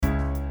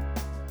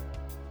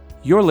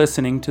You're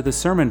listening to the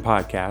Sermon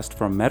Podcast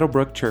from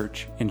Meadowbrook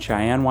Church in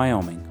Cheyenne,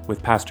 Wyoming,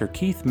 with Pastor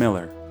Keith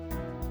Miller.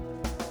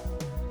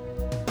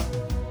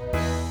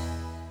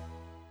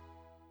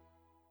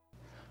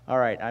 All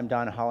right, I'm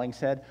Don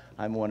Hollingshead.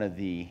 I'm one of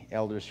the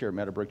elders here at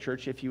Meadowbrook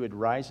Church. If you would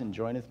rise and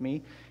join with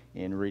me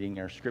in reading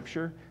our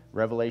scripture,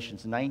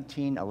 Revelations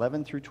 19,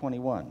 11 through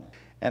 21.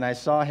 And I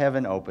saw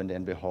heaven opened,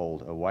 and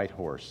behold, a white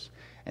horse,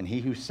 and he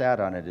who sat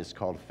on it is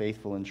called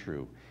Faithful and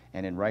True,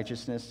 and in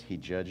righteousness he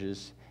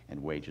judges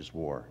and wages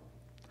war.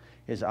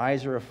 His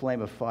eyes are a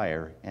flame of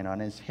fire, and on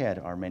his head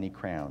are many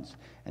crowns,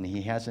 and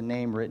he has a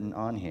name written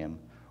on him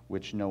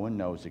which no one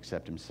knows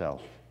except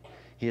himself.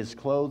 He is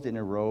clothed in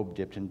a robe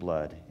dipped in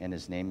blood, and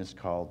his name is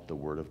called the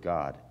Word of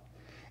God.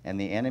 And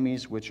the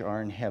enemies which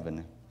are in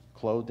heaven,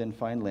 clothed in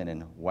fine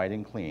linen, white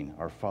and clean,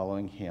 are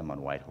following him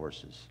on white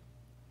horses.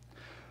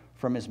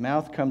 From his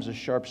mouth comes a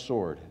sharp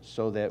sword,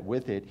 so that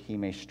with it he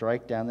may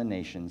strike down the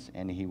nations,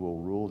 and he will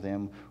rule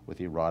them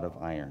with a rod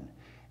of iron.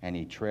 And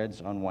he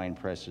treads on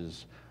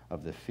winepresses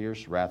of the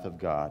fierce wrath of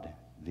God,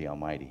 the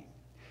Almighty.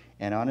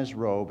 And on his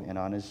robe and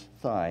on his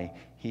thigh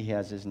he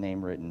has his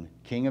name written,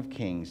 King of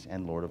Kings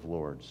and Lord of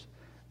Lords.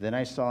 Then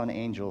I saw an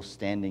angel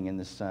standing in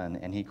the sun,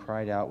 and he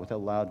cried out with a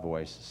loud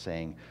voice,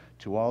 saying,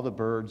 To all the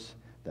birds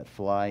that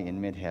fly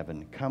in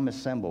mid-heaven, come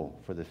assemble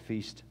for the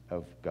feast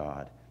of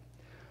God,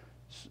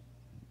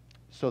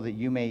 so that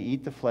you may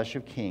eat the flesh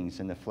of kings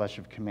and the flesh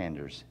of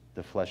commanders,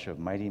 the flesh of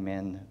mighty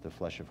men, the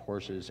flesh of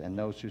horses, and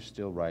those who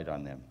still ride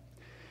on them,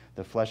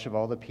 the flesh of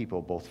all the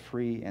people, both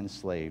free and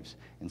slaves,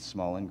 and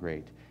small and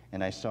great.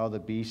 And I saw the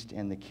beast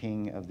and the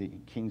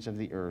kings of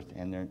the earth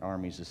and their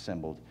armies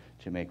assembled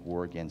to make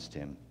war against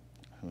him,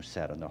 who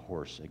sat on the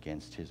horse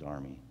against his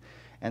army.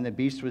 And the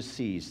beast was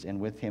seized, and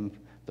with him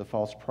the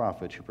false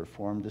prophet who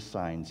performed the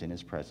signs in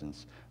his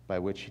presence, by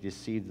which he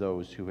deceived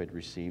those who had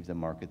received the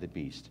mark of the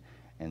beast,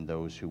 and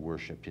those who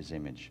worshipped his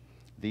image.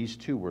 These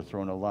two were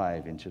thrown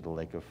alive into the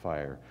lake of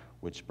fire,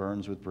 which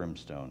burns with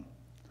brimstone.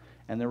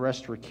 And the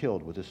rest were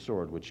killed with a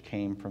sword which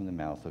came from the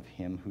mouth of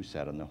him who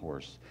sat on the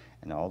horse,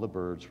 and all the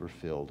birds were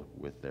filled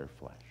with their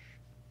flesh.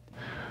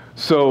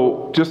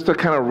 So just to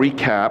kind of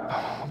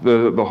recap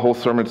the whole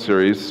sermon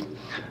series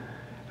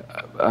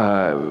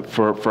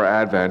for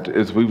Advent,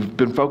 is we've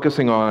been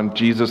focusing on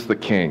Jesus the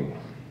King.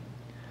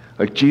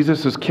 Like,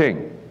 Jesus is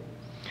King.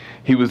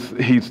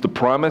 He's the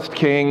promised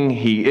King.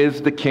 He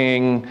is the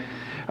King.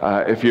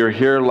 If you're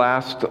here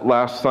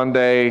last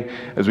Sunday,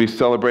 as we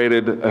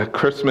celebrated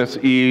Christmas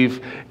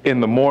Eve in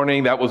the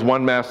morning, that was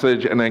one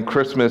message, and then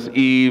Christmas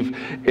Eve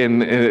in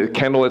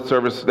candlelit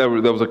service, that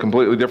was a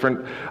completely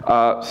different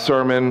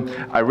sermon.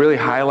 I really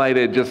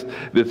highlighted just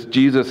this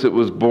Jesus that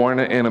was born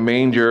in a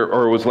manger,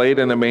 or was laid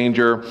in a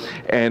manger,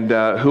 and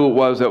who it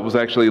was that was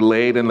actually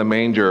laid in the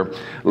manger.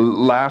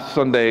 Last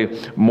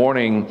Sunday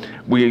morning,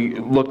 we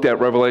looked at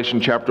Revelation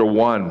chapter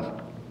 1.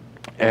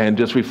 And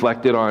just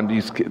reflected on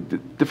these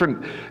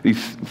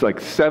like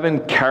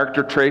 7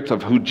 character traits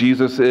of who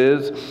Jesus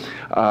is,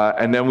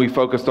 and then we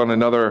focused on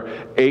another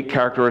 8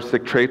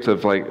 characteristic traits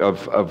of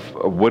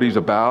what he's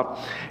about.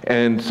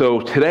 And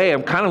so today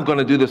I'm kind of going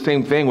to do the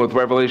same thing with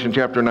Revelation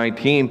chapter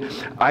 19.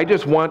 I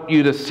just want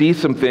you to see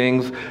some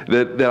things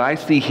that I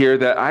see here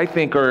that I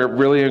think are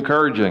really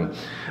encouraging.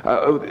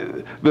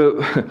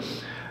 The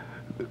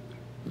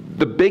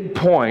big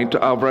point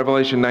of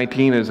Revelation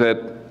 19 is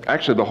that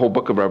actually the whole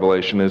book of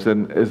Revelation is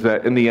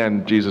that in the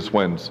end, Jesus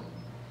wins.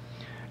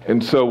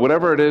 And so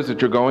whatever it is that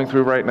you're going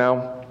through right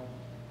now,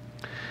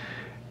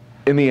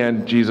 in the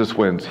end, Jesus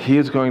wins. He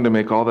is going to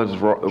make all that is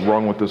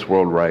wrong with this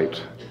world right.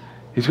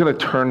 He's going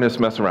to turn this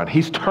mess around.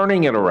 He's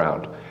turning it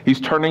around. He's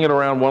turning it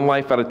around one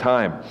life at a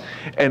time.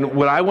 And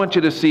what I want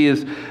you to see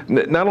is,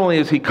 not only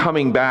is he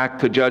coming back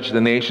to judge the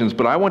nations,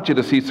 but I want you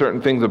to see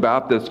certain things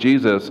about this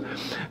Jesus,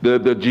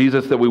 the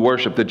Jesus that we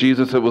worship, the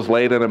Jesus that was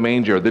laid in a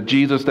manger, the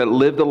Jesus that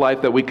lived the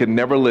life that we could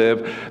never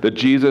live, the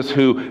Jesus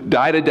who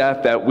died a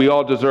death that we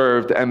all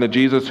deserved, and the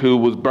Jesus who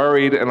was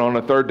buried and on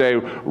the third day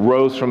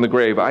rose from the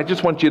grave. I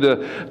just want you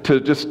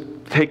to just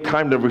take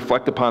time to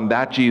reflect upon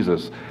that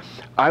Jesus.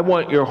 I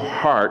want your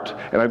heart,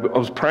 and I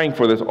was praying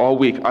for this all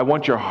week, I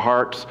want your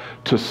hearts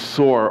to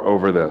soar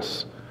over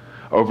this,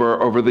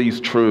 over these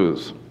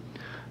truths.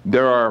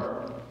 There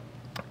are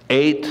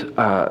 8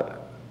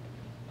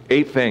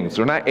 things.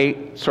 They're not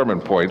 8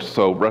 sermon points,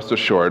 so rest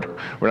assured,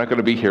 we're not going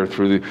to be here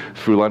through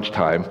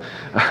lunchtime.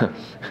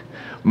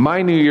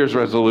 My New Year's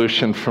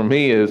resolution for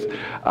me is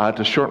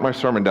to shorten my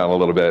sermon down a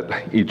little bit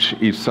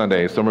each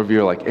Sunday. Some of you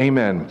are like,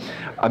 amen.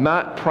 I'm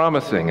not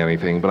promising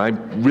anything, but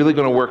I'm really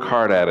going to work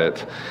hard at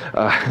it.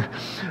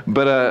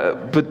 But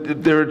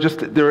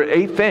there are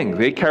 8 things,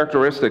 8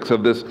 characteristics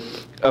of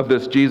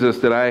this Jesus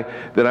that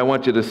I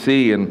want you to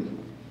see, and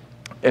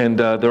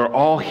they're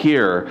all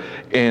here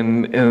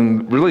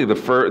in really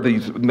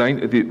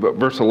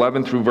verse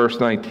 11 through verse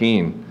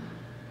 19.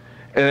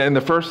 And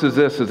the first is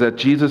this, is that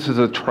Jesus is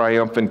a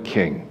triumphant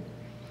king.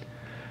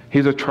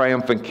 He's a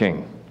triumphant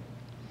king.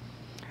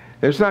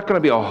 There's not going to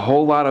be a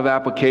whole lot of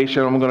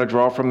application I'm going to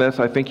draw from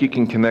this. I think you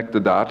can connect the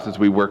dots as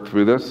we work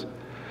through this.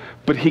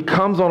 But he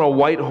comes on a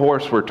white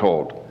horse, we're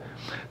told.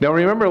 Now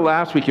remember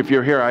last week, if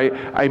you're here,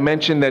 I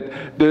mentioned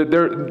that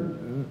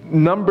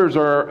numbers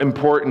are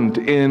important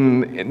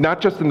in not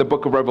just in the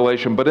book of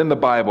Revelation, but in the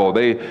Bible.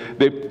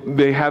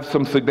 They have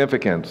some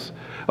significance.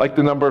 Like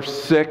the number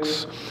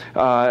 6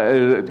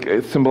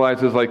 it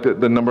symbolizes like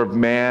the number of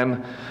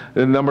man.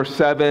 The number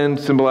 7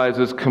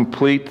 symbolizes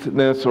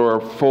completeness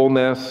or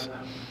fullness,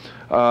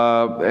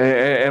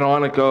 and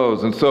on it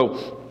goes. And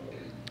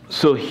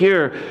so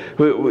here,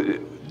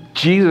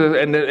 Jesus,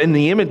 and in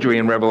the imagery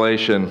in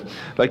Revelation,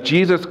 like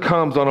Jesus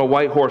comes on a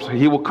white horse.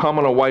 He will come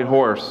on a white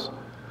horse.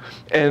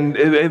 And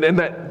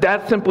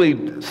that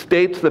simply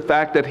states the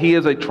fact that he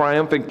is a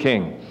triumphant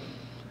king.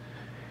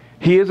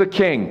 He is a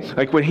king.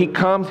 Like when he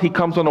comes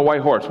on a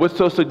white horse. What's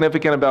so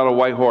significant about a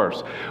white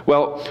horse?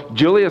 Well,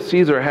 Julius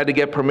Caesar had to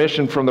get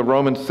permission from the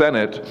Roman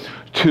Senate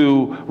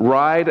to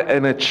ride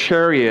in a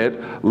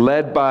chariot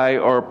led by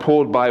or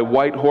pulled by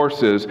white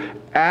horses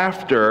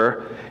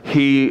after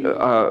he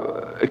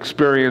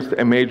experienced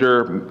a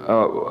major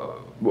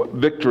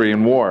victory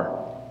in war.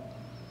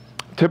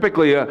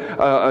 Typically,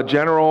 a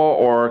general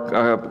or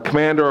a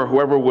commander or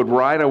whoever would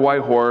ride a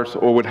white horse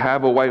or would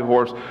have a white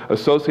horse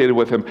associated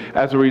with him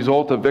as a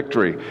result of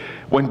victory.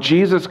 When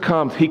Jesus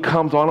comes, he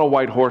comes on a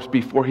white horse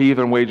before he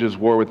even wages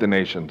war with the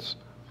nations.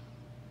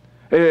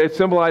 It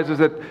symbolizes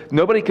that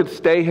nobody could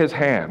stay his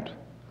hand.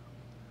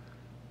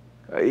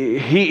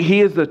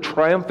 He is the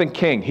triumphant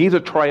king. He's a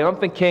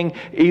triumphant king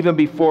even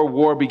before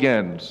war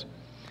begins.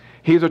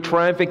 He's a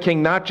triumphant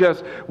king, not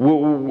just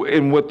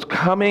in what's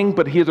coming,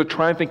 but he is a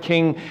triumphant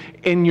king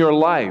in your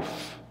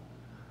life.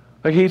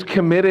 Like he's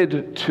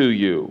committed to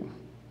you.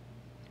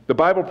 The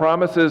Bible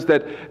promises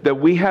that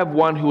we have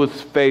one who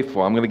is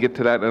faithful. I'm going to get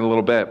to that in a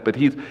little bit. But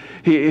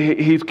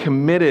he's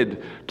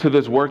committed to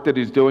this work that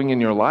he's doing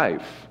in your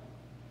life.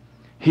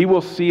 He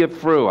will see it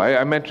through.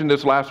 I mentioned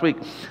this last week.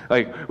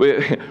 Like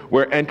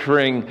we're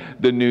entering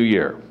the new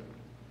year.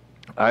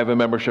 I have a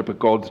membership at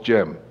Gold's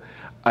Gym.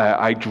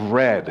 I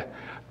dread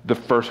the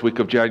first week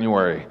of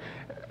January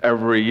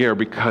every year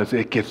because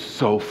it gets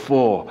so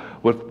full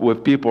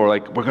with people.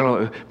 Like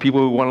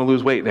people who want to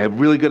lose weight and have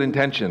really good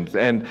intentions,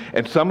 and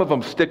some of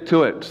them stick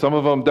to it, some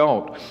of them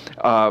don't,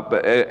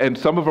 and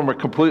some of them are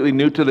completely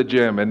new to the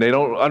gym and they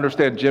don't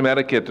understand gym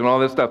etiquette and all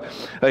this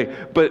stuff.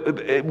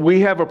 But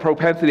we have a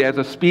propensity as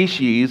a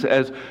species,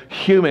 as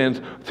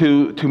humans,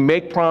 to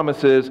make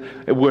promises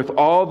with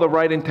all the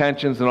right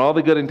intentions and all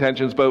the good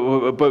intentions, but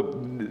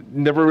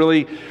never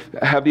really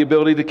have the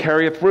ability to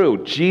carry it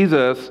through.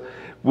 Jesus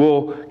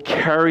will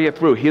carry it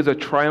through. He is a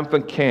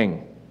triumphant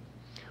king.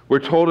 We're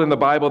told in the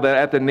Bible that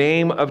at the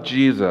name of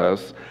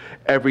Jesus,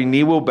 every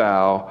knee will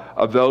bow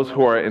of those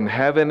who are in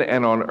heaven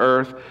and on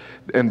earth,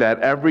 and that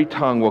every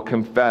tongue will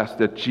confess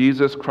that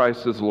Jesus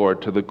Christ is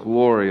Lord to the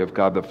glory of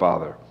God the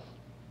Father.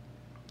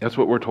 That's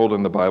what we're told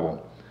in the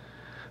Bible.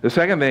 The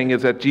second thing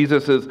is that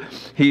Jesus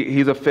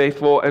he's a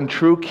faithful and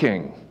true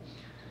king.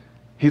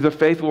 He's a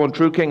faithful and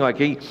true king. Like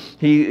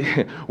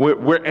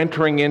we're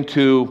entering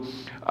into,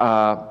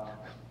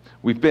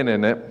 we've been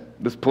in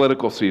it, this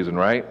political season,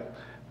 right?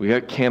 We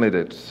got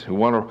candidates who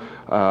want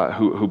to,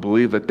 who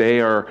believe that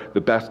they are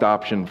the best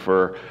option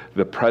for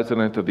the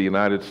President of the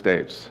United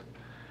States.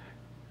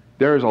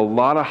 There is a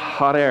lot of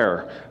hot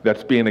air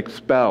that's being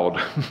expelled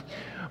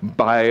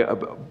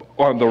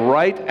on the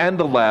right and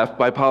the left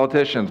by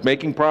politicians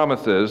making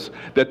promises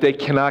that they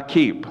cannot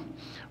keep,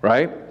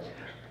 right?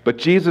 But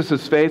Jesus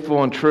is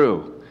faithful and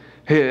true.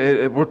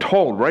 We're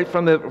told right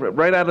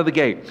out of the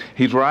gate,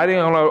 he's riding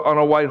on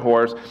a white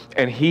horse,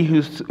 and he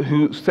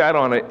who sat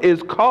on it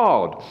is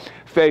called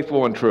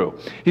faithful and true.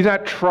 He's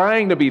not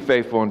trying to be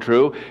faithful and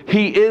true.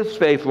 He is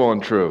faithful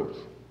and true.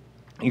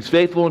 He's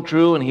faithful and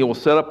true, and he will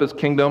set up his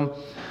kingdom.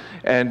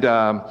 And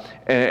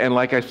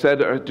like I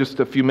said just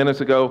a few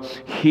minutes ago,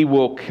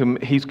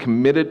 he's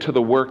committed to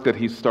the work that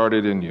he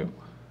started in you.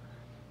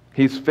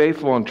 He's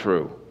faithful and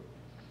true.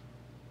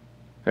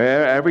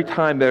 Every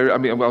time I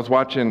was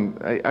watching,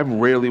 I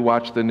rarely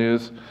watch the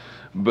news,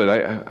 but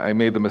I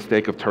made the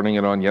mistake of turning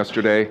it on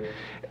yesterday,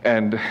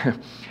 and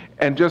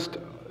just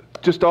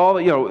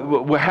all,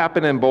 what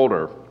happened in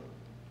Boulder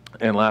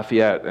and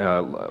Lafayette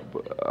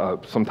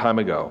some time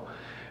ago,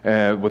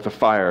 with the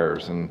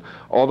fires and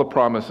all the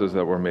promises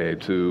that were made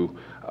to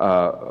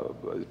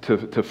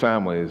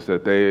families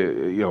that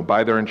they,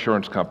 by their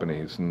insurance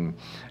companies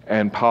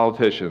and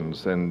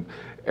politicians and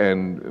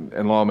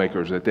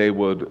lawmakers,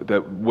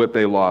 that what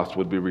they lost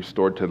would be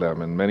restored to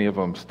them, and many of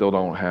them still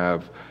don't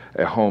have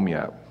a home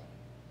yet.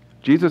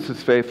 Jesus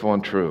is faithful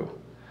and true.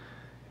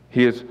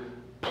 He is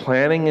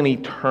planning an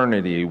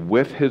eternity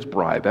with his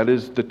bride, that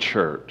is the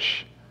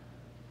church,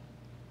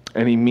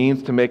 and he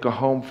means to make a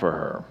home for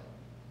her.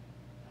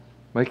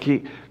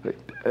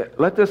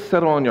 Let this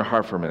settle in your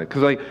heart for a minute,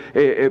 because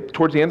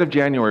towards the end of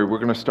January, we're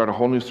going to start a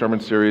whole new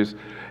sermon series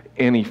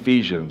in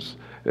Ephesians.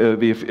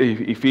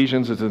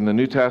 Ephesians is in the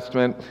New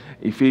Testament.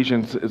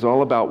 Ephesians is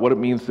all about what it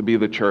means to be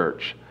the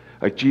church.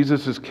 Like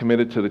Jesus is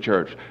committed to the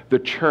church. The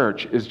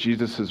church is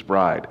Jesus'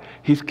 bride.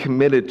 He's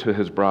committed to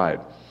his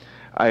bride.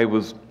 I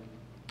was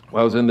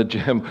When I was in the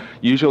gym,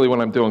 usually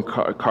when I'm doing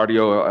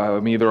cardio,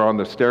 I'm either on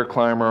the stair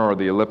climber or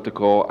the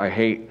elliptical.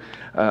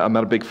 I'm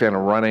not a big fan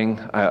of running.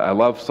 I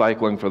love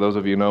cycling, for those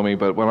of you who know me,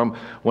 but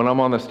when I'm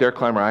on the stair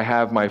climber, I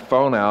have my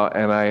phone out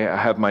and I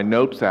have my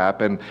notes app,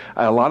 and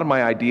a lot of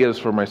my ideas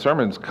for my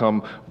sermons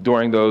come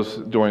during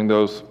those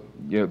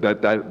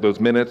those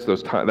minutes,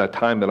 that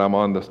time that I'm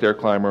on the stair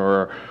climber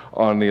or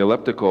on the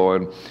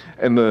elliptical,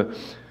 and the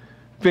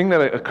thing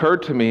that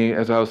occurred to me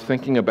as I was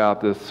thinking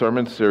about this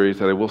sermon series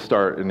that I will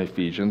start in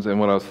Ephesians, and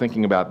when I was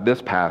thinking about this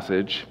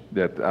passage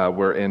that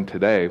we're in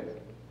today,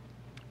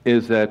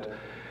 is that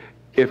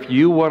if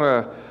you want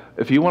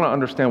to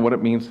understand what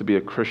it means to be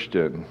a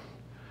Christian,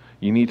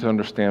 you need to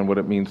understand what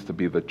it means to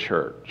be the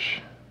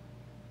church.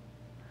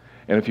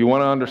 And if you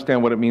want to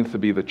understand what it means to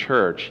be the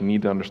church, you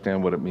need to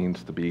understand what it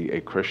means to be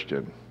a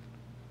Christian.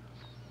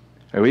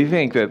 And we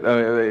think that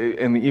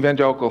in the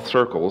evangelical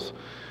circles,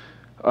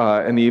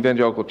 in the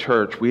evangelical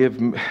church,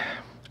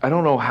 I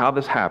don't know how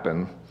this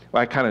happened.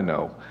 Well, I kind of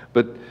know.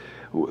 But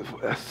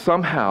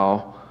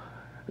somehow,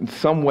 in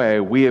some way,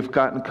 we have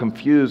gotten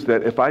confused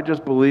that if I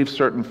just believe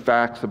certain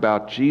facts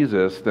about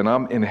Jesus, then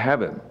I'm in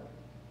heaven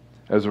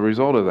as a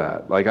result of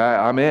that. Like,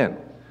 I'm in.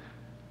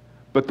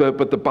 But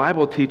the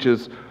Bible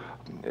teaches,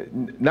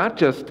 not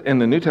just in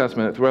the New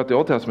Testament, throughout the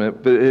Old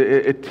Testament, but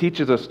it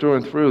teaches us through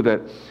and through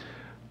that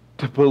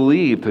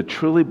to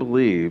truly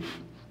believe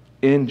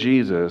in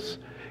Jesus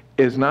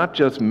is not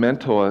just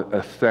mental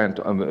assent,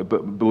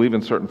 believe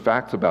in certain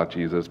facts about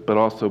Jesus, but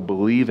also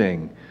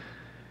believing,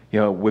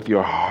 with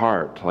your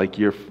heart, like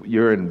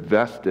you're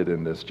invested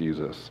in this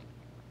Jesus.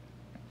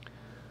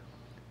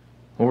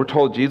 When we're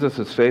told Jesus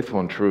is faithful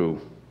and true,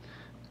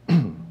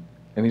 and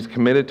he's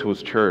committed to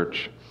his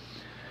church,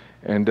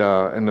 and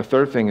the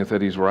third thing is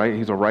that he's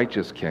a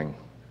righteous king.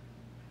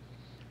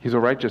 He's a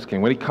righteous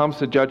king. When he comes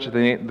to judge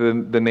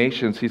the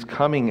nations, he's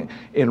coming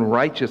in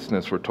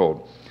righteousness, we're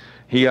told.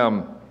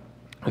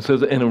 It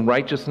says, and in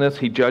righteousness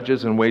he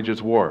judges and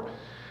wages war.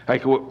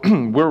 Like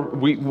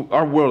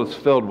our world is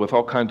filled with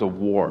all kinds of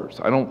wars.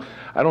 I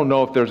don't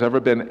know if there's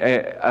ever been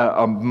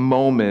a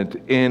moment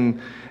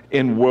in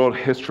world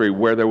history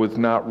where there was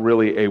not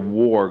really a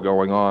war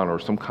going on or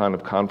some kind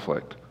of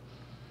conflict.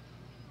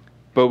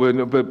 But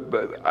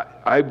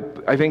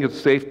I think it's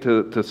safe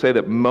to say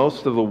that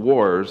most of the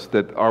wars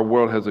that our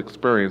world has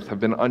experienced have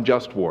been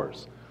unjust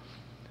wars.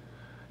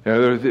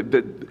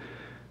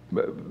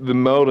 The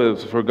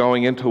motives for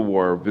going into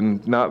war have been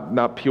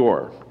not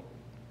pure,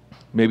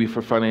 maybe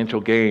for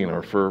financial gain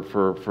or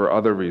for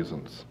other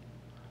reasons.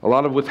 A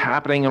lot of what's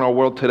happening in our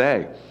world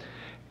today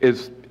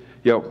is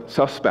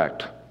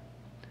suspect.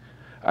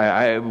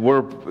 I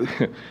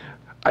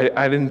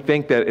didn't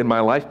think that in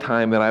my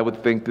lifetime that I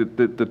would think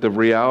that the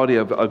reality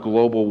of a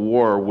global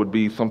war would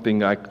be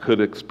something I could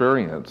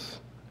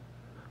experience.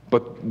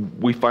 But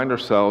we find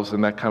ourselves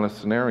in that kind of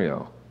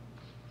scenario.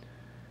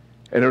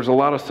 And there's a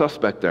lot of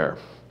suspect there.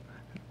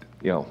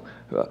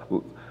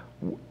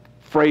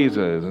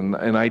 Phrases and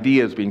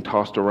ideas being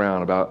tossed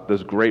around about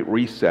this great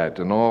reset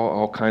and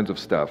all kinds of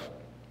stuff.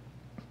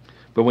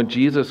 But when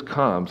Jesus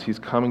comes, he's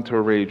coming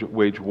to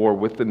wage war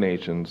with the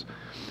nations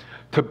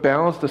to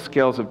balance the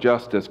scales of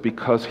justice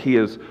because he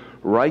is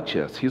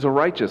righteous. He's a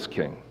righteous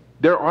king.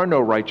 There are no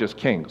righteous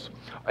kings.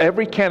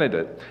 Every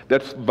candidate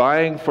that's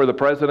vying for the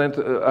president,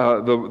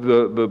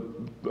 the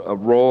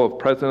role of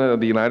president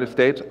of the United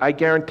States, I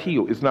guarantee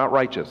you, is not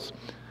righteous.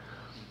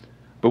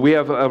 But we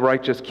have a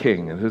righteous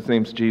king, and his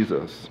name's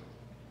Jesus.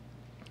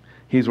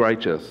 He's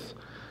righteous.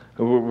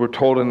 We're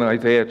told in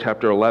Isaiah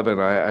chapter 11,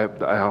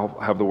 I'll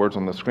have the words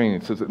on the screen.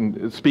 It says,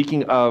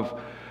 speaking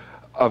of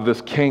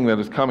this king that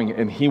is coming,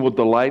 and he will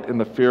delight in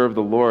the fear of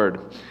the Lord,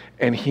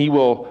 and he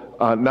will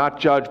not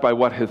judge by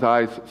what his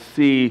eyes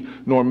see,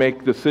 nor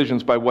make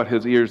decisions by what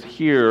his ears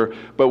hear,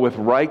 but with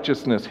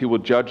righteousness he will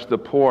judge the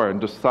poor and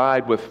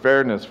decide with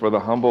fairness for the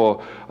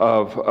humble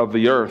of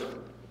the earth.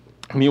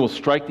 And he will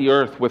strike the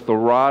earth with the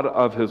rod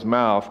of his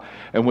mouth,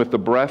 and with the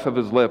breath of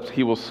his lips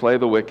he will slay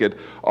the wicked.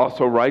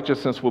 Also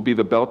righteousness will be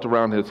the belt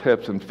around his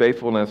hips, and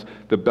faithfulness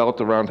the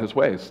belt around his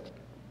waist.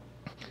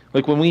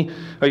 Like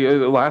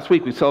last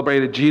week we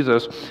celebrated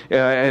Jesus,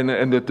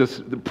 and that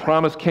the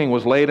promised king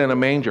was laid in a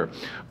manger.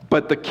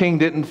 But the king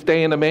didn't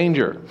stay in a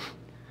manger.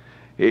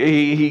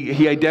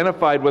 He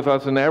identified with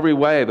us in every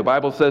way. The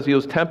Bible says he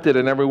was tempted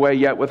in every way,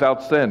 yet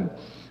without sin.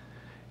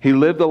 He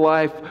lived a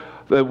life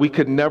that we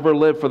could never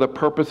live for the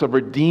purpose of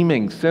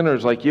redeeming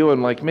sinners like you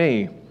and like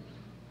me.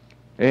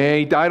 And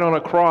he died on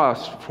a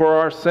cross for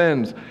our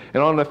sins.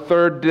 And on the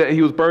third day,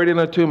 he was buried in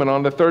a tomb. And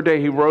on the third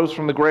day, he rose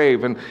from the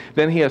grave. And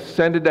then he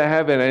ascended to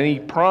heaven. And he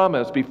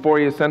promised before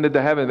he ascended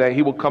to heaven that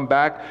he will come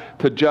back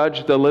to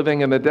judge the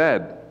living and the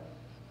dead.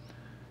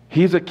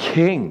 He's a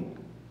king.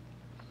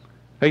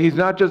 He's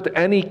not just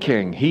any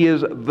king. He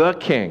is the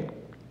king.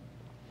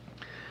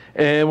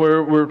 And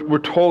we're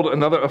told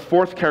a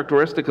fourth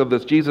characteristic of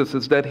this Jesus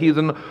is that he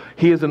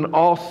is an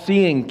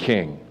all-seeing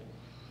king.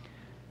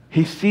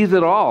 He sees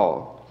it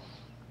all.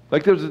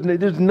 Like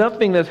there's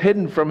nothing that's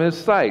hidden from his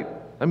sight.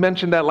 I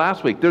mentioned that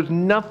last week. There's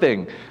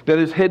nothing that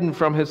is hidden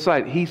from his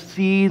sight. He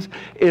sees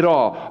it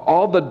all.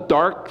 All the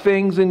dark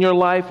things in your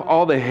life,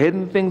 all the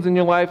hidden things in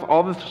your life,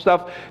 all the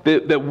stuff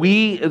that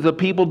we as a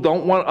people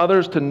don't want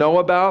others to know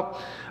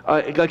about.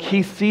 Like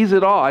he sees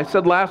it all. I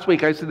said last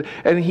week,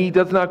 and he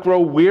does not grow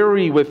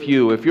weary with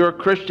you. If you're a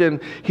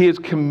Christian, he is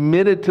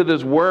committed to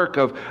this work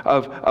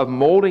of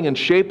molding and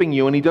shaping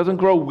you, and he doesn't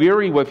grow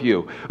weary with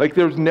you. Like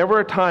there's never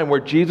a time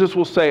where Jesus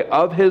will say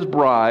of his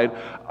bride,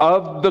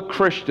 of the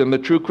Christian, the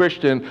true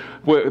Christian,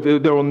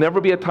 there will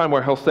never be a time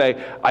where he'll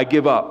say, I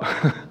give up.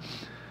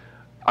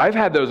 I've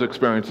had those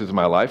experiences in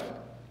my life.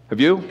 Have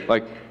you?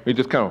 Like, you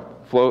just kind of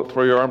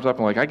throw your arms up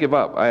and like, I give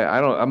up.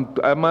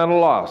 I'm at a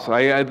loss.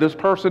 This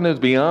person is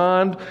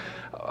beyond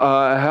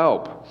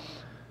help.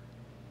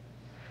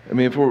 I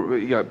mean,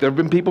 there have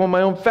been people in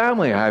my own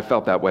family I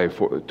felt that way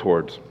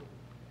towards.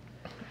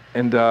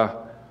 And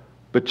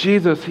but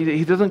Jesus,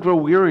 he doesn't grow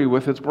weary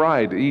with his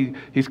bride.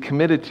 He's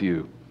committed to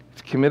you.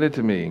 He's committed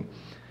to me.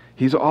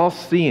 He's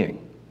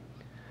all-seeing.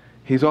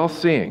 He's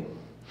all-seeing.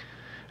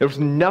 There's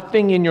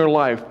nothing in your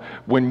life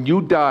when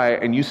you die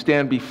and you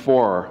stand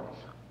before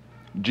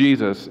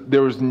Jesus,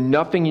 there was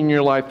nothing in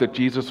your life that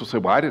Jesus will say,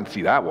 well, I didn't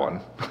see that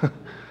one.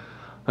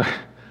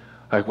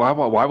 Like, why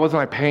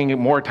wasn't I paying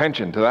more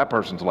attention to that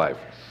person's life?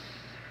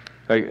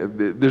 Like,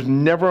 there's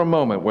never a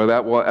moment where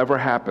that will ever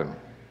happen.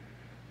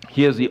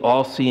 He is the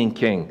all-seeing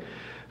king.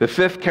 The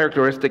fifth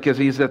characteristic is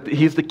he's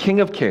the King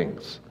of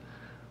Kings.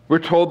 We're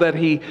told that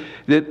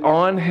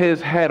on his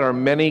head are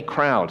many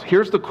crowns.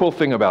 Here's the cool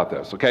thing about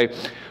this, okay?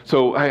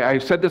 So I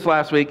said this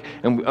last week,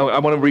 and I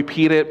want to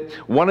repeat it.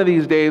 One of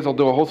these days, I'll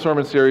do a whole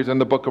sermon series in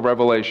the book of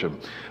Revelation.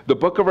 The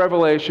book of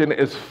Revelation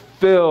is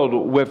filled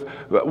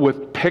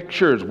with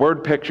pictures,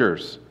 word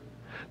pictures.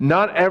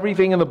 Not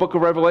everything in the book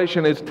of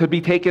Revelation is to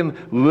be taken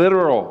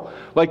literal.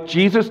 Like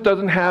Jesus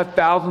doesn't have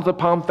thousands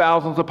upon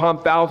thousands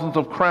upon thousands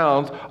of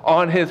crowns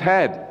on his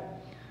head.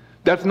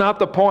 That's not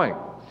the point.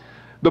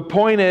 The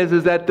point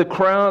is that the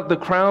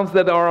crowns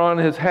that are on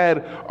his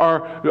head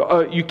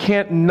are, you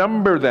can't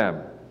number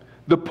them.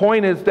 The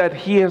point is that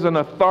he has an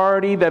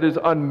authority that is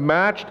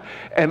unmatched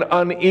and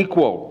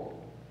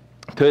unequal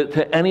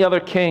to any other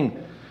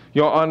king,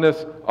 on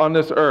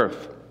this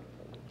earth.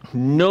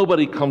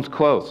 Nobody comes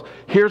close.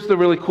 Here's the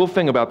really cool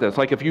thing about this.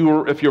 Like if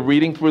you're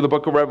reading through the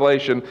book of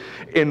Revelation,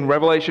 in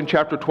Revelation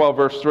chapter 12,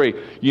 verse 3,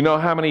 you know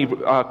how many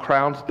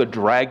crowns the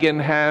dragon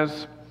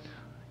has?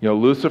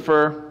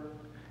 Lucifer.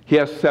 He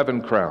has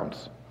 7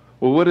 crowns.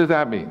 Well, what does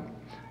that mean?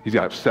 He's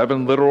got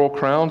 7 literal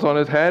crowns on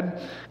his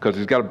head because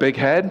he's got a big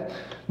head?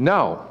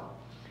 No.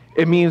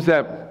 It means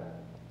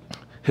that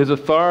his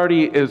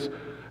authority is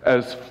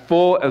as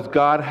full as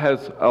God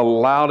has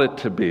allowed it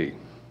to be.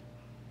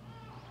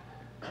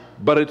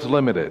 But it's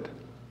limited.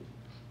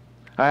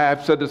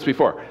 I've said this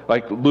before.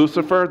 Like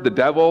Lucifer, the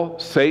devil,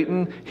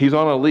 Satan, he's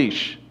on a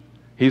leash.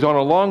 He's on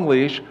a long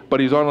leash,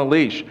 but he's on a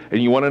leash.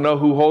 And you want to know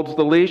who holds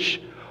the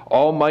leash?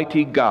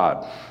 Almighty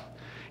God.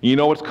 You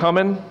know what's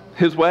coming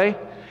his way?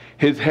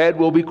 His head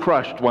will be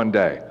crushed one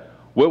day.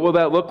 What will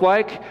that look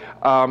like?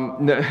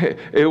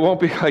 It won't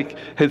be like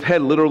his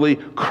head literally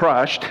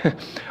crushed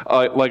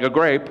like a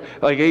grape.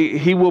 Like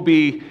he will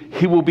be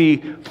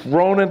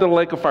thrown into the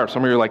lake of fire.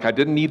 Some of you are like, I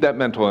didn't need that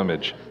mental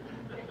image.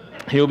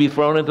 He will be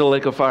thrown into the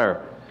lake of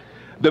fire.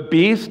 The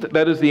beast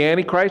that is the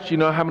antichrist, you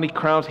know how many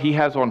crowns he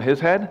has on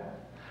his head?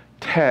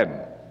 10.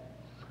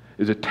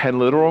 Is it 10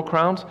 literal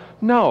crowns?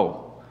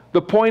 No.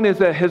 The point is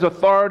that his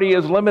authority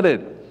is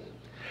limited.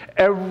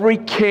 Every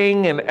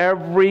king and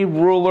every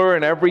ruler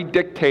and every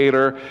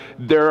dictator,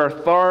 their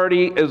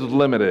authority is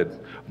limited.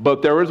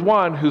 But there is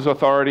one whose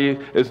authority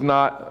is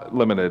not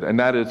limited, and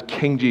that is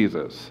King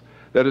Jesus.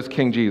 That is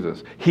King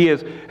Jesus. He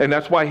is, and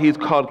that's why he's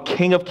called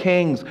King of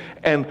Kings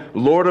and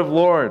Lord of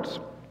Lords.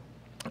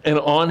 And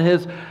on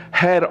his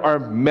head are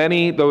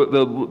many,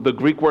 the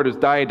Greek word is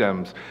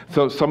diadems.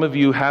 So some of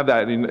you have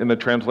that in the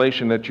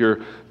translation that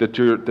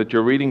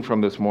you're reading from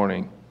this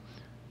morning.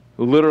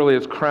 Literally,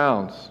 it's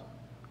crowns.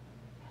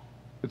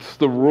 It's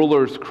the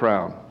ruler's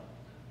crown.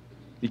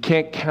 You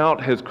can't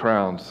count his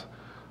crowns,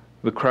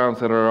 the crowns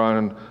that are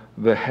on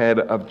the head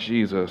of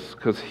Jesus,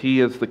 because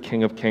he is the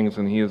King of Kings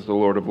and he is the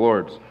Lord of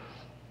Lords.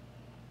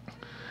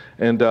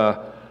 And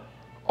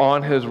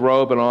on his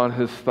robe and on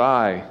his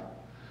thigh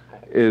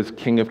is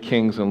King of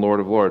Kings and Lord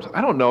of Lords.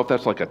 I don't know if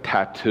that's like a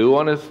tattoo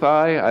on his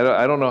thigh.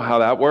 I don't know how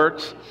that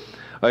works.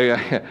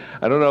 I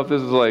don't know if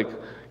this is like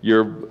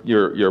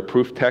your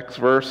proof text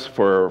verse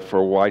for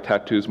why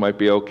tattoos might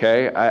be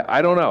okay.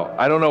 I don't know.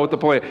 I don't know what the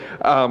point.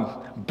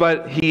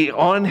 But he,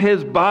 on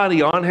his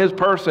body, on his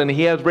person,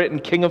 he has written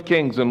King of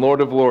Kings and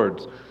Lord of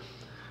Lords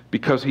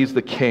because he's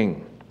the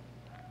king.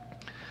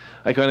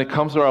 Like when it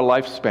comes to our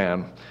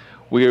lifespan,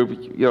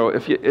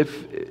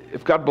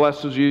 if God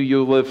blesses you,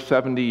 you'll live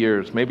 70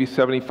 years, maybe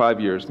 75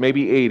 years,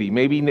 maybe 80,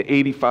 maybe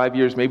 85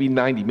 years, maybe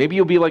 90. Maybe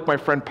you'll be like my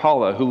friend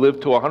Paula, who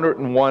lived to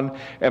 101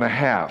 and a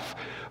half.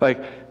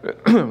 Like,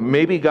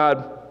 maybe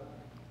God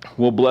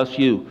will bless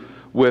you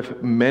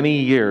with many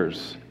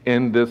years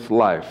in this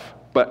life,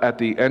 but at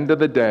the end of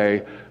the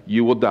day,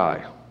 you will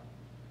die.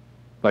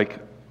 Like,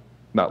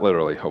 Not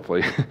literally,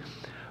 hopefully.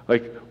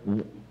 Like,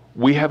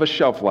 we have a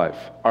shelf life.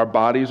 Our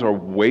bodies are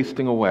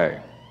wasting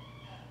away.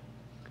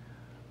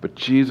 But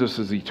Jesus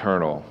is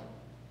eternal.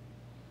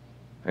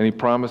 And he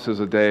promises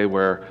a day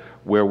where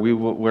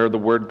the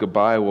word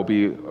goodbye will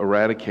be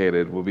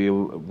eradicated,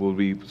 will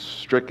be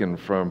stricken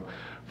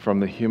from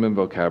the human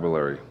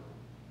vocabulary.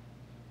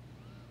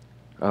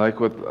 I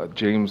like what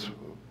James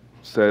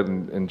said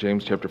in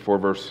James chapter 4,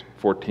 verse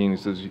 14. He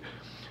says,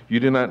 "You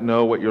do not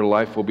know what your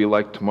life will be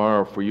like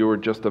tomorrow, for you are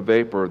just a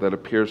vapor that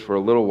appears for a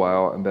little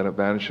while and then it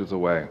vanishes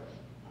away."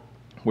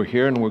 We're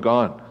here and we're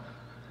gone.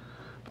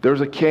 But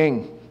there's a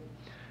king.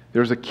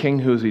 There's a king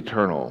who is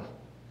eternal.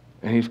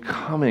 And he's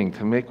coming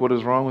to make what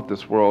is wrong with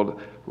this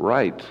world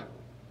right.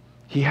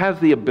 He has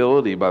the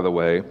ability, by the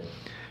way,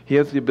 he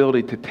has the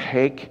ability to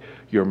take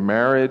your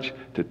marriage,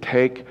 to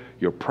take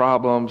your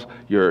problems,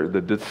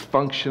 the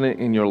dysfunction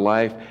in your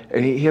life,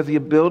 and he has the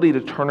ability to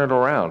turn it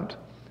around.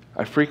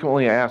 I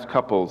frequently ask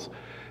couples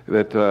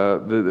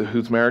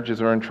whose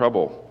marriages are in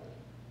trouble,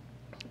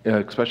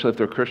 especially if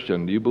they're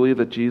Christian, do you believe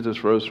that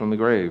Jesus rose from the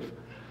grave?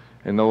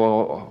 And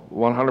they'll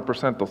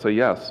 100% they'll say,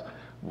 yes,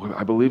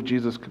 I believe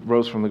Jesus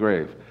rose from the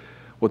grave.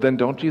 Well, then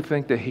don't you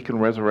think that he can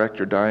resurrect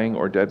your dying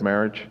or dead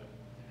marriage?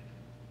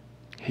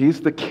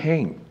 He's the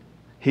king.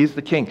 He's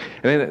the king.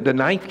 And then the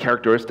ninth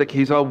characteristic,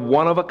 he's a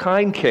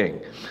one-of-a-kind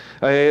king.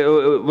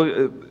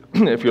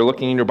 If you're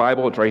looking in your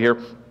Bible, it's right here.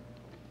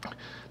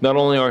 Not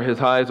only are his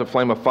eyes a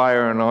flame of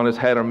fire, and on his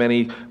head are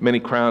many, many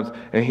crowns,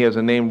 and he has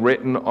a name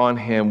written on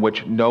him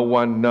which no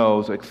one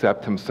knows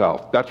except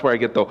himself. That's where I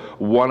get the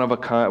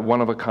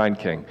one-of-a-kind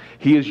king.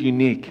 He is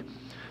unique.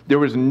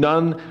 There is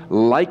none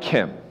like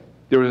him.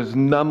 There is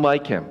none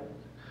like him.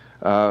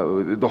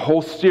 The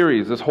whole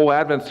series, this whole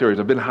Advent series,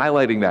 I've been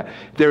highlighting that.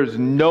 There's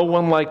no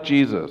one like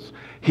Jesus.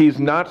 He's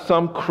not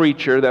some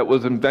creature that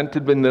was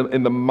invented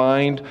in the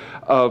mind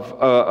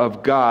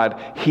of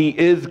God. He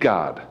is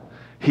God.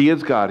 He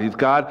is God. He's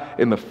God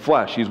in the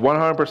flesh. He's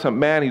 100%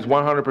 man. He's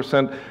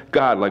 100%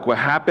 God. Like what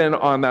happened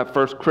on that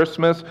first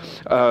Christmas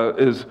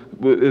is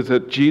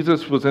that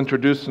Jesus was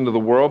introduced into the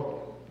world,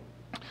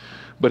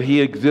 but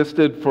he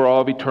existed for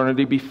all of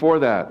eternity before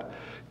that.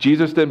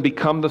 Jesus didn't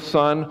become the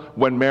Son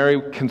when Mary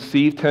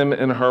conceived him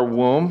in her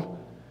womb.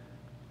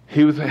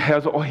 He's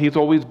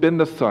always been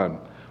the Son.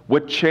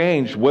 What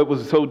changed, what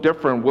was so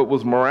different, what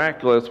was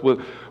miraculous,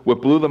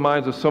 what blew the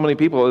minds of so many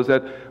people is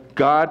that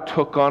God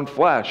took on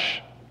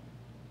flesh.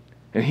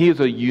 And he is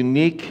a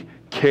unique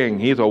king.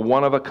 He is a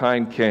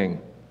one-of-a-kind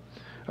king.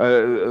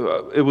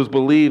 It was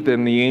believed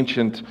in the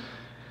ancient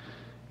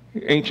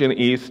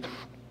East,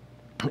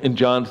 in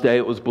John's day,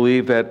 it was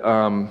believed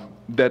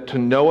that to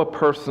know a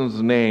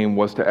person's name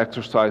was to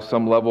exercise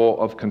some level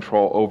of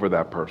control over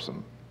that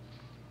person.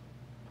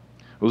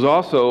 It was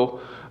also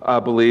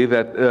believed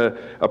that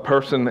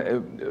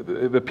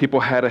that people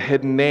had a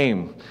hidden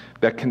name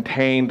that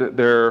contained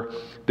their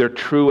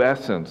true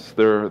essence,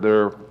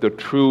 their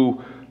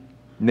true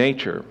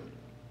nature.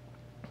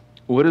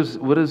 What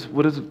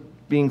is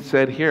being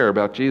said here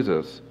about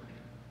Jesus?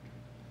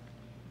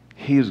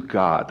 He is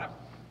God.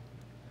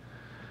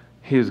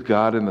 He is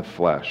God in the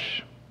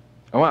flesh.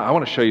 I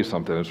want to show you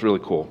something. It's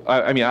really cool.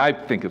 I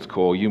think it's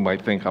cool. You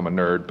might think I'm a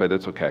nerd, but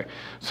it's okay.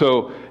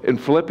 So in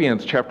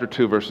Philippians chapter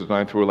 2, verses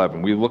 9 through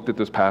 11, we looked at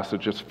this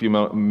passage just a few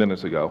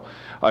minutes ago.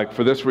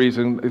 For this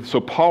reason,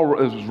 so Paul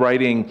is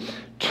writing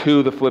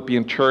to the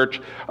Philippian church.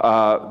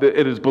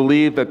 It is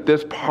believed that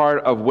this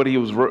part of what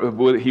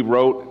he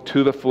wrote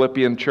to the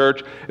Philippian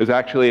church is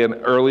actually an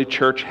early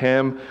church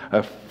hymn,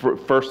 a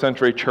first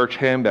century church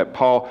hymn that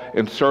Paul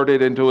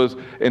inserted into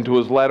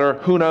his letter.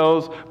 Who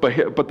knows?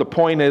 But the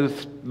point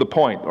is the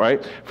point,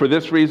 right? For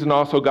this reason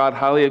also God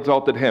highly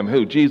exalted him,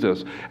 who?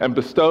 Jesus, and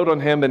bestowed on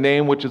him the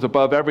name which is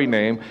above every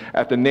name.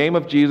 At the name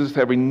of Jesus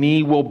every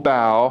knee will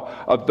bow,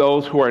 of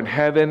those who are in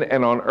heaven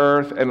and on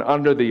earth and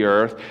under the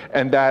earth,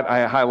 and that,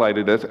 I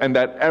highlighted this, and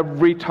that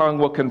every tongue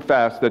will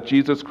confess that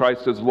Jesus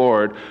Christ is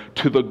Lord,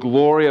 to the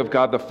glory of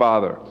God the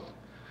Father.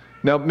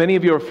 Now, many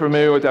of you are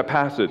familiar with that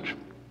passage.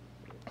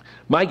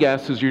 My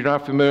guess is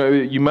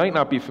you might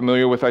not be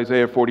familiar with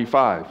Isaiah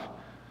 45,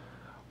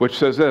 which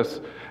says this: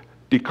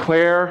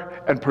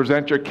 declare and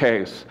present your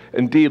case.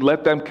 Indeed,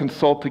 let them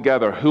consult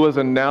together. Who has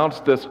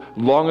announced this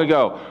long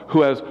ago?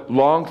 Who has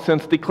long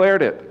since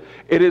declared it?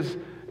 Is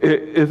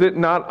it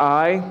not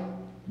I,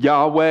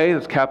 Yahweh?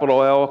 It's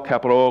capital L,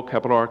 capital O,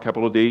 capital R,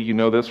 capital D. You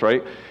know this,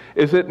 right?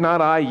 Is it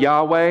not I,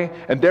 Yahweh?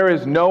 And there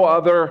is no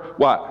other,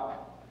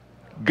 what?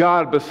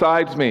 God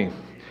besides me.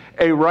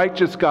 A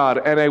righteous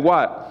God and a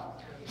what?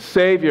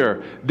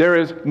 Savior. There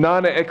is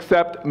none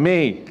except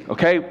me.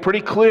 Okay?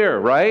 Pretty clear,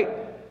 right?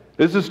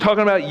 This is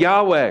talking about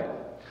Yahweh,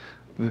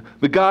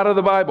 the God of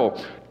the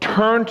Bible.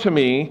 Turn to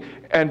me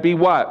and be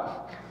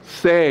what?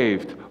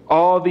 Saved,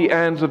 all the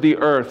ends of the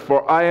earth.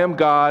 For I am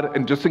God,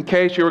 and just in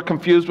case you were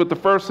confused with the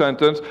first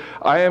sentence,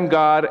 I am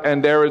God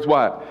and there is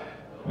what?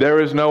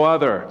 There is no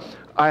other.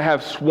 I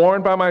have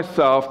sworn by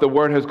myself, the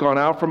word has gone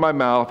out from my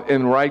mouth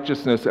in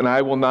righteousness, and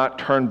I will not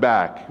turn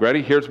back.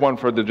 Ready? Here's one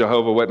for the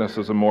Jehovah's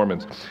Witnesses and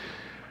Mormons.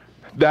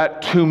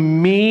 that to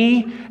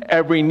me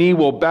every knee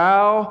will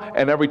bow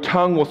and every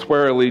tongue will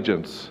swear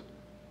allegiance.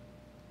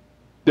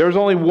 There's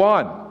only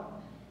one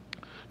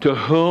to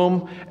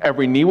whom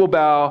every knee will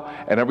bow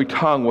and every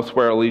tongue will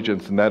swear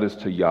allegiance, and that is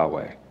to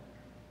Yahweh.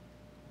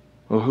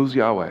 Well, who's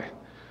Yahweh?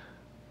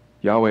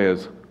 Yahweh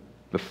is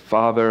the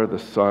Father, the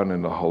Son,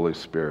 and the Holy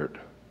Spirit.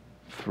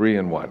 3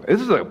 in 1. This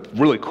is a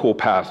really cool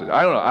passage.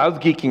 I don't know. I was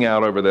geeking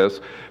out over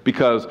this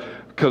because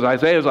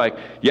Isaiah's like,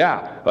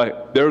 yeah,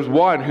 like there's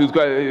one who's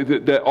got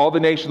that all the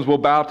nations will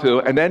bow to,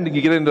 and then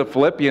you get into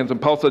Philippians, and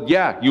Paul said,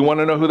 yeah, you want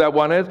to know who that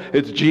one is?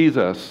 It's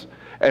Jesus,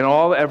 and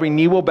every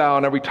knee will bow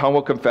and every tongue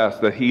will confess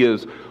that He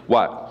is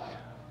what?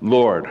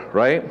 Lord,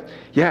 right?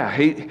 Yeah,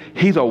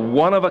 He's a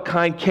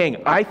one-of-a-kind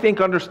King. I think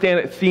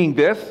seeing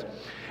this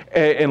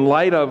in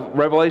light of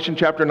Revelation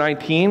chapter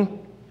 19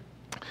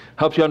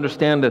 helps you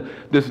understand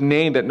this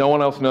name that no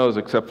one else knows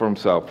except for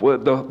Himself.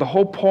 The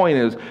whole point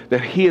is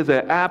that He is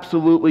an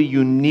absolutely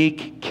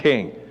unique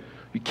King.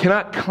 You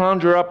cannot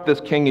conjure up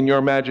this King in your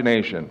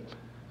imagination.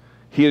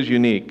 He is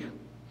unique.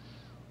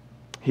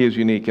 He is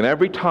unique. And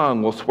every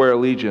tongue will swear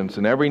allegiance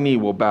and every knee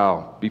will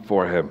bow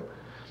before Him.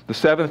 The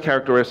 7th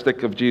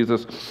characteristic of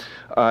Jesus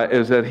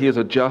is that He is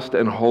a just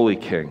and holy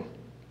King.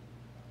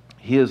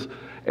 He is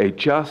a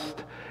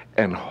just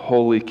and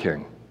holy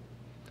King.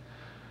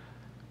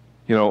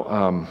 You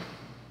know,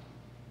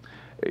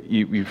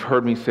 you've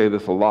heard me say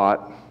this a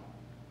lot.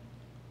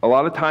 A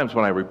lot of times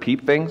when I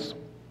repeat things,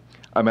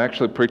 I'm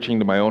actually preaching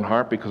to my own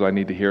heart because I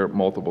need to hear it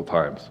multiple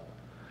times.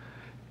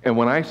 And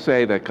when I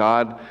say that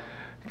God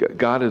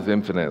is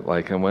infinite,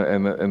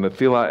 and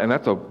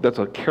that's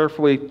a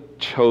carefully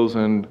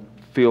chosen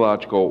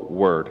theological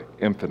word,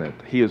 infinite.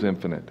 He is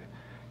infinite.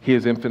 He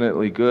is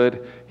infinitely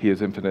good. He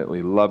is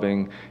infinitely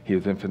loving. He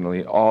is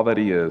infinitely all that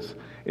He is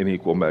in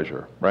equal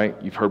measure, right?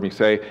 You've heard me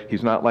say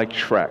He's not like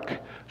Shrek.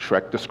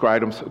 Shrek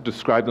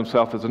described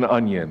himself as an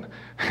onion.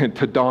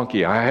 To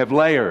donkey, I have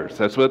layers.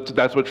 That's what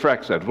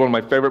Shrek said. It's one of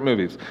my favorite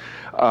movies.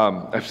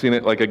 I've seen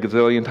it like a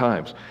gazillion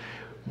times.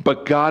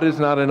 But God is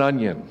not an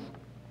onion.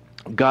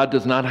 God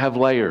does not have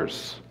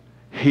layers.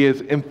 He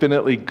is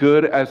infinitely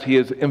good as He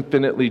is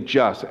infinitely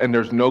just, and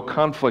there's no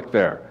conflict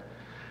there.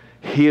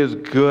 He is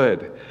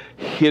good.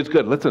 He is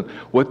good. Listen,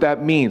 what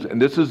that means,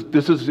 and this is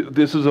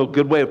a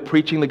good way of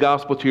preaching the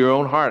gospel to your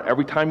own heart.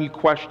 Every time you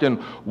question,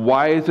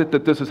 why is it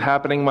that this is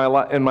happening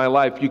in my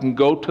life, you can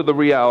go to the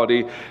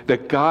reality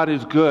that God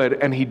is good,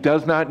 and He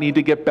does not need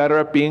to get better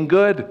at being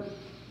good.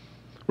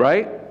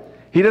 Right?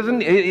 He doesn't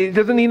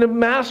need to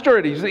master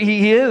it.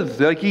 He is.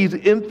 Like, He's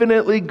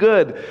infinitely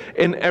good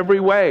in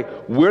every way.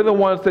 We're the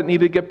ones that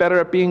need to get better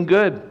at being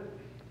good.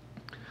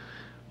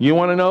 You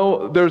want to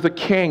know, there's a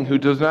king who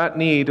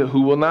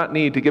will not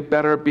need to get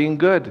better at being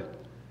good.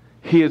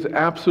 He is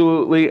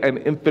absolutely and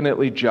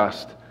infinitely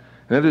just.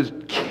 And that is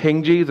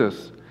King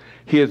Jesus.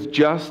 He is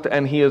just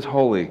and He is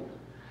holy.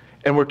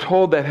 And we're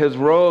told that His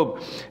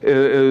robe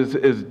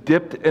is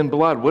dipped in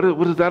blood. What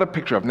is that a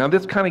picture of? Now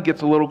this kind of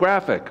gets a little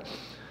graphic.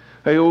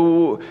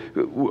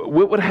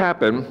 What would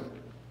happen?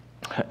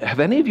 Have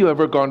any of you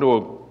ever gone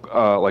to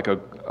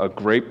a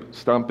grape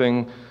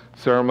stumping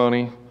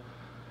ceremony?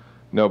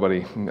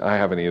 Nobody. I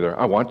haven't either.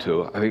 I want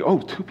to. I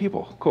think, 2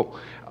 people. Cool.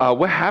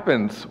 What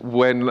happens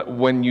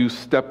when you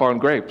step on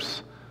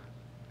grapes?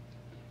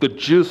 The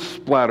juice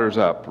splatters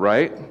up,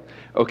 right?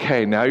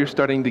 Okay, now you're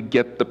starting to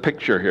get the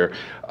picture here.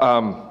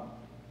 As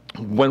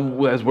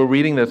we're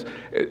reading this,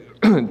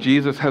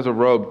 Jesus has a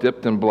robe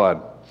dipped in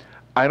blood.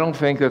 I don't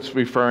think that's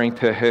referring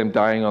to Him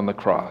dying on the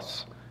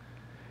cross.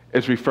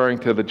 It's referring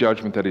to the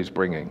judgment that He's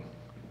bringing.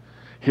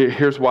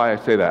 Here's why I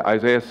say that.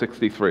 Isaiah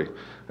 63.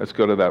 Let's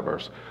go to that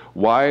verse.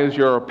 Why is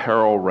your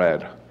apparel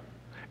red,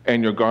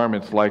 and your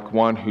garments like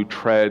one who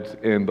treads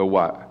in the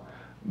what?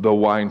 The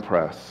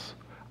winepress.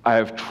 I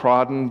have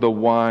trodden the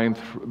wine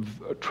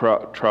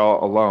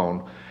trough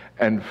alone,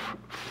 and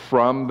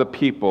from the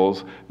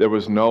peoples there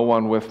was no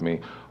one with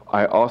me.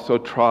 I also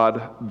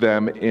trod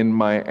them in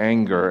my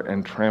anger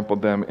and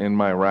trampled them in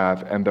my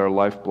wrath, and their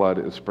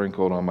lifeblood is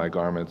sprinkled on my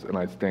garments, and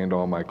I stained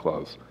all my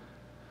clothes.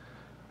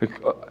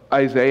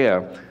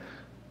 Isaiah,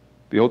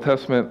 the Old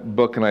Testament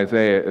book in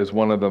Isaiah, is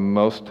one of the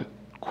most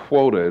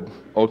quoted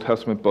Old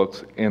Testament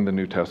books in the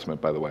New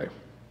Testament, by the way.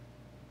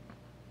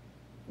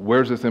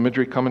 Where's this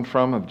imagery coming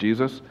from of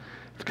Jesus?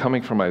 It's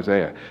coming from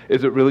Isaiah.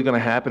 Is it really going to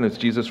happen? Is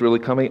Jesus really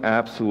coming?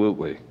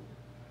 Absolutely.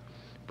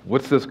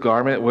 What's this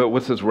garment?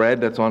 What's this red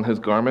that's on His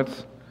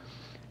garments?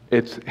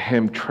 It's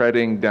Him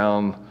treading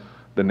down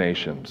the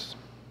nations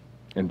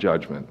in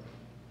judgment.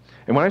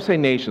 And when I say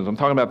nations, I'm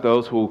talking about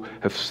those who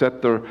have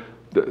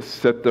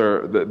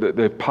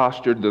they've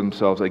postured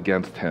themselves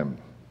against Him.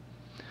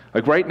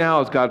 Like right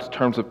now is God's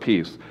terms of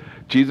peace.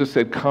 Jesus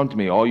said, "Come to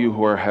me, all you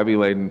who are heavy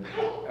laden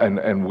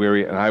and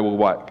weary, and I will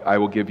what? I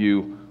will give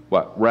you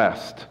what?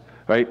 Rest."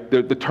 Right?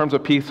 The terms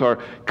of peace are,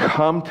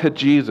 come to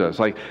Jesus.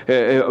 Like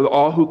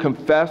all who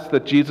confess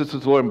that Jesus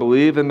is Lord and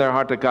believe in their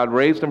heart that God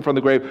raised Him from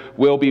the grave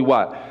will be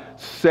what?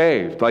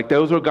 Saved. Like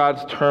those are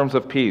God's terms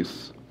of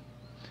peace.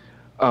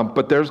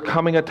 But there's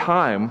coming a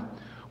time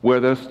where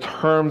those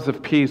terms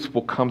of peace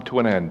will come to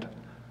an end.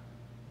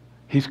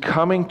 He's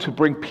coming to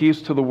bring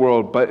peace to the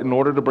world, but in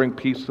order to bring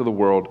peace to the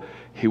world,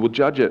 he will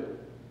judge it.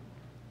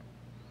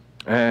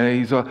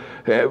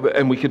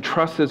 And we can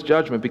trust his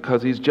judgment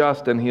because he's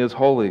just and he is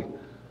holy.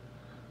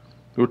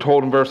 We're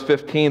told in verse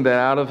 15 that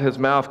out of his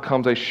mouth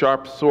comes a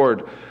sharp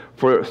sword,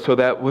 so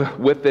that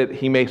with it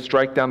he may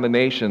strike down the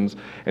nations,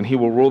 and he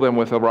will rule them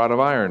with a rod of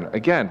iron.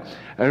 Again,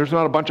 and there's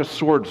not a bunch of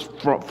swords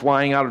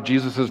flying out of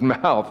Jesus'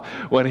 mouth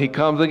when he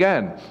comes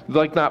again. It's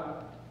like not,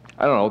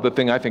 I don't know, the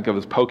thing I think of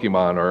as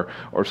Pokemon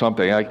or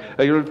something. Like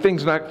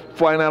things not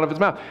flying out of his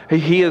mouth.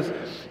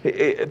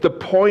 The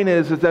point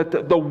is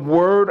that the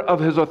word of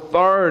his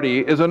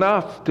authority is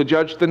enough to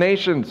judge the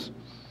nations.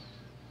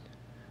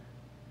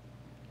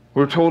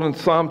 We're told in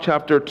Psalm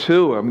chapter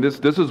 2, I mean,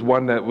 this is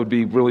one that would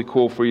be really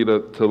cool for you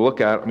to look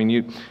at. I mean,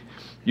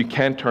 you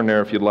can turn there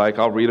if you'd like.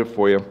 I'll read it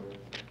for you.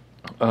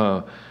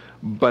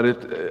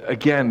 But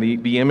again,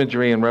 the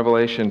imagery in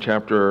Revelation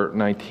chapter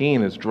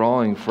 19 is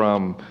drawing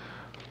from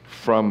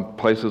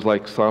places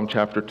like Psalm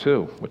chapter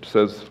 2, which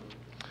says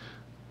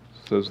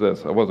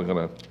this. I wasn't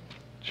going to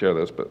share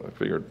this, but I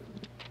figured,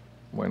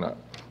 why not?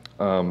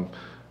 Let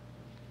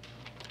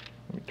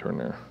me turn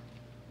there.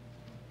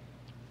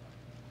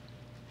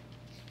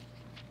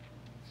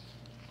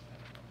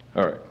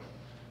 All right.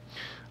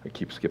 I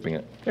keep skipping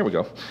it. There we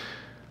go.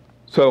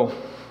 So,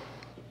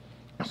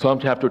 Psalm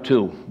chapter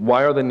 2.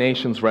 Why are the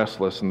nations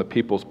restless and the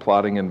peoples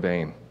plotting in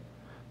vain?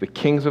 The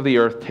kings of the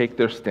earth take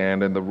their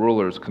stand and the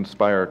rulers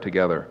conspire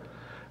together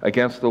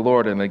against the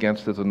Lord and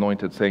against his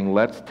anointed, saying,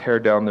 let's tear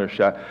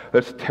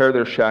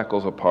their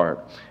shackles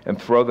apart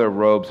and throw their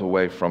robes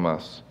away from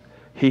us.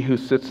 He who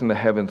sits in the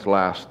heavens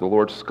laughs. The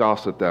Lord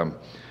scoffs at them.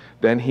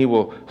 Then he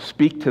will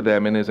speak to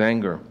them in his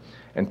anger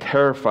and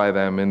terrify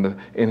them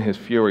in his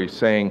fury,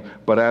 saying,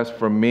 but as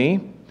for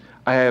me,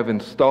 I have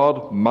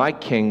installed my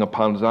king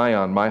upon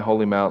Zion, my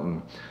holy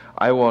mountain.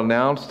 I will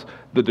announce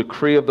the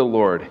decree of the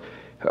Lord.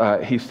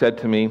 He said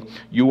to me,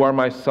 you are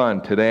my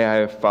son. Today I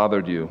have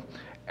fathered you.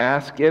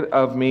 Ask it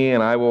of me,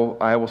 and I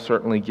will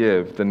certainly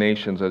give the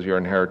nations as your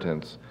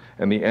inheritance,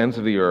 and the ends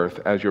of the earth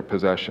as your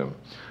possession.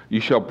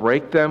 You shall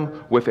break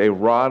them with a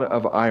rod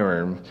of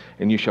iron,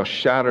 and you shall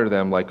shatter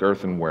them like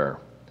earthenware.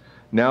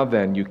 Now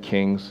then, you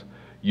kings,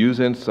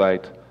 use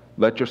insight.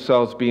 Let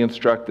yourselves be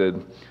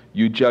instructed.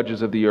 You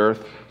judges of the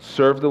earth,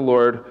 serve the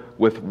Lord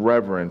with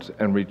reverence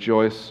and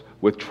rejoice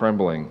with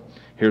trembling.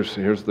 Here's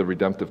the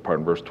redemptive part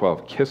in verse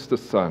 12. Kiss the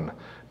Son,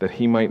 that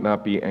he might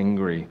not be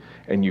angry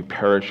and you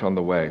perish on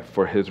the way,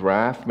 for his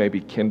wrath may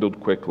be kindled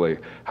quickly.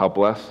 How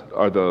blessed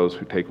are those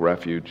who take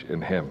refuge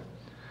in him.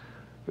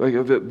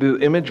 The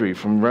imagery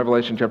from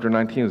Revelation chapter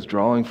 19 is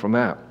drawing from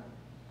that.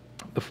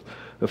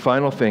 The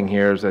final thing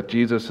here is that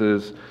Jesus,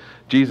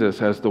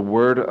 as the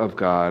Word of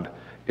God,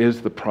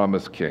 is the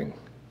promised King.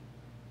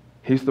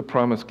 He's the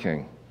promised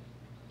King.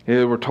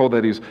 We're told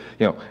that he's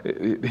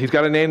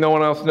got a name no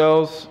one else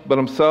knows but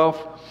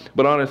himself,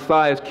 but on his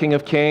thigh is King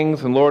of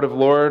Kings and Lord of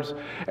Lords,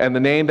 and the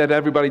name that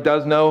everybody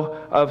does know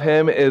of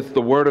him is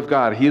the Word of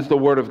God. He's the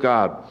Word of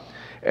God.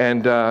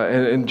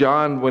 And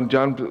John, when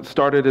John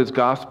started his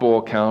gospel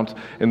account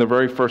in the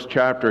very first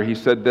chapter, he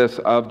said this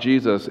of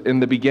Jesus: in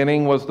the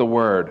beginning was the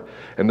Word,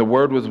 and the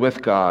Word was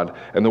with God,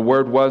 and the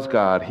Word was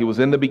God. He was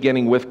in the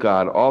beginning with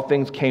God. All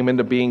things came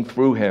into being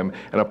through him,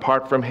 and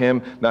apart from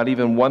him, not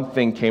even one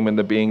thing came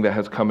into being that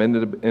has come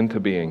into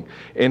being.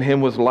 In him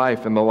was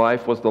life, and the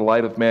life was the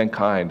light of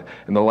mankind,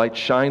 and the light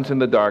shines in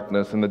the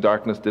darkness, and the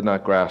darkness did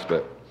not grasp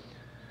it.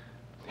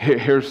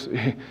 Here's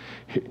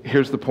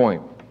the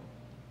point.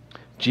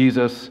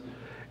 Jesus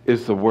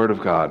is the Word of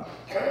God.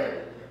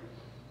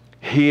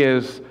 He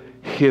is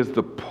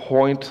the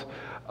point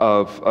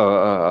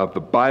of the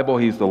Bible.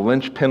 He's the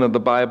linchpin of the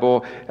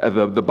Bible.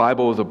 The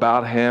Bible is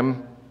about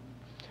him.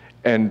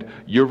 And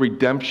your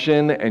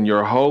redemption and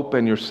your hope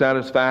and your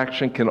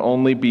satisfaction can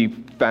only be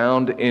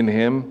found in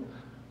him.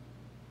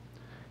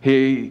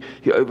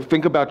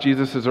 Think about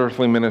Jesus'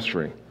 earthly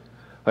ministry.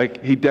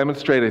 Like, he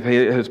demonstrated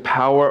his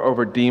power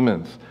over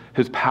demons,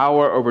 his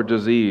power over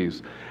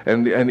disease,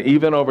 and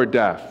even over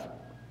death.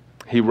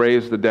 He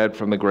raised the dead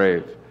from the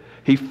grave.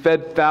 He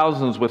fed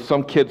thousands with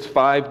some kids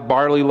 5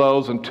 barley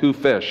loaves and 2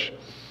 fish.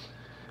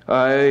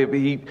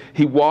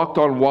 He walked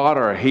on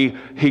water. He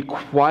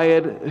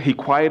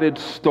quieted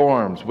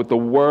storms with the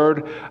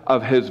word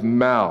of his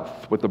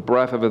mouth, with the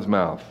breath of his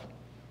mouth.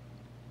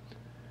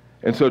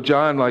 And so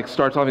John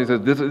starts off, he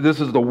says, this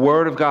is the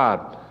Word of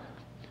God,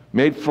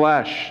 made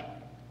flesh.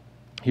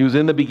 He was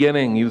in the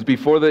beginning. He was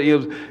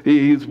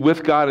he's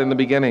with God in the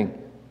beginning.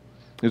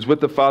 He was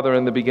with the Father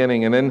in the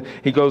beginning. And then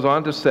he goes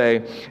on to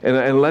say,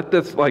 and let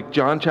this, like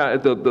John,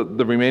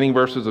 the remaining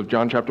verses of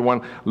John chapter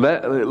 1,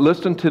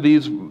 listen to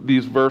these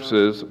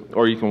verses,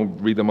 or you can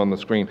read them on the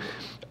screen,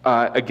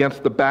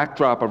 against the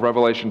backdrop of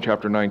Revelation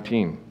chapter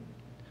 19.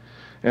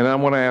 And I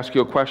want to ask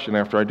you a question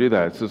after I do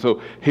that. It says,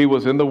 so he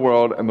was in the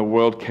world, and the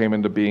world came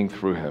into being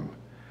through him.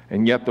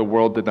 And yet the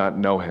world did not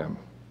know him.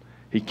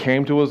 He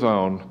came to his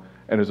own,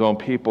 and his own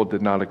people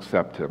did not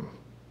accept him.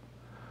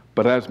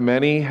 But as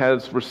many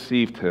has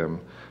received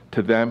him,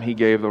 to them he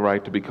gave the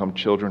right to become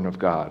children of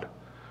God,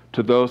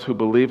 to those who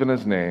believe in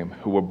his name,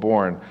 who were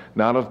born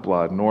not of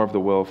blood, nor of the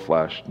will of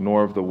flesh,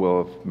 nor of the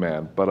will of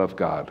man, but of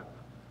God.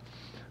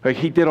 Like,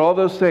 he did all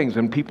those things,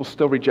 and people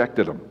still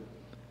rejected him.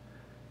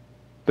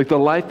 Like, the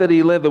life that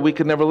he lived that we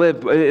could never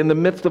live, in the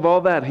midst of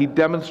all that, he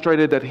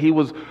demonstrated that he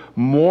was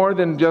more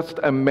than just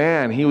a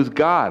man. He was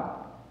God.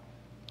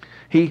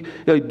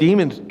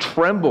 Demons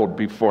trembled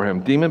before him.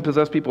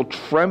 Demon-possessed people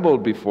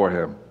trembled before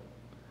him.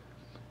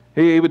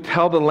 He would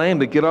tell the lame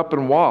to get up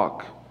and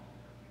walk.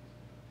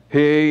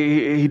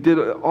 He did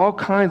all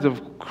kinds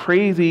of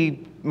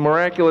crazy,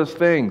 miraculous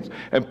things,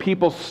 and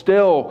people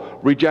still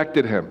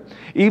rejected him.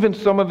 Even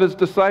some of his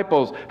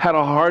disciples had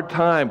a hard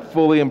time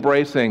fully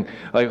embracing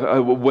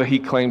what he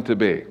claimed to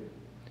be.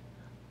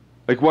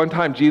 Like, one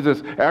time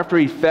Jesus, after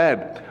he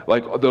fed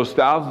those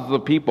thousands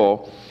of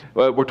people,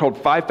 we're told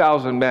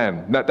 5,000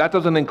 men. That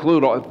doesn't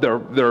include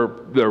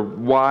their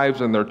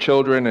wives and their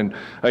children, and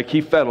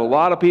he fed a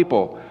lot of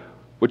people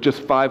with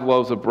just 5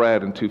 loaves of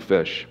bread and 2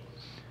 fish.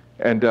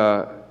 And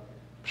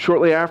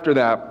shortly after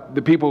that,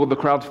 the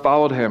crowds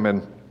followed him,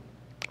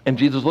 and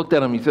Jesus looked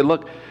at him. He said,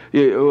 "Look,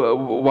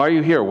 why are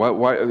you here?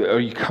 Why are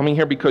you coming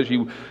here because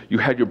you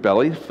had your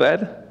belly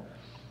fed?"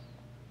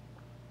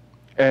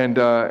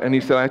 And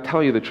he said, "I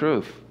tell you the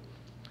truth.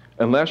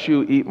 Unless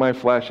you eat my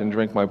flesh and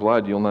drink my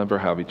blood, you'll never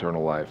have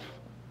eternal life."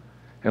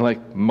 And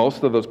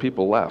most of those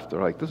people left.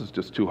 They're like, "This is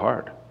just too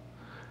hard."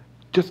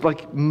 Just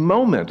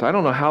moments. I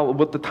don't know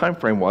what the time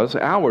frame was,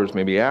 hours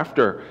maybe,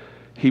 after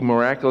he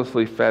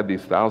miraculously fed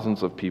these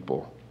thousands of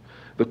people.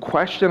 The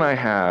question I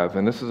have,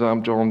 and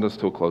I'm drawing this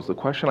to a close, the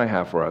question I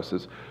have for us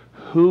is,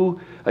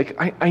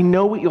 I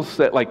know what you'll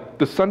say,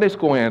 the Sunday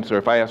school answer,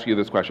 if I ask you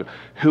this question,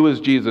 who is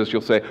Jesus?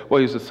 You'll say,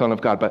 well, he's the Son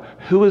of God. But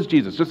who is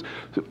Jesus? Just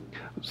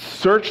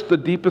search the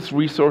deepest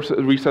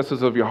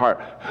recesses of your heart.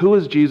 Who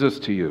is Jesus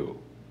to you?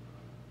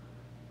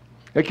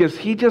 Is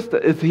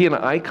he an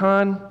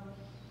icon?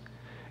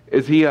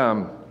 Is he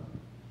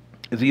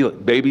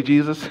baby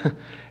Jesus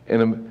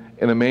in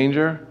a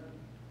manger?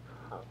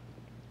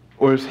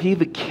 Or is he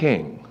the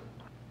king?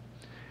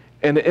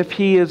 And if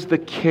he is the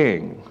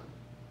king,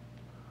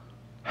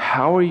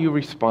 how are you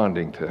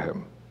responding to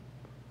him?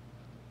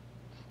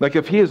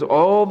 If he is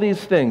all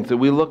these things that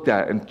we looked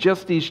at and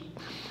just this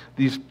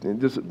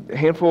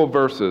handful of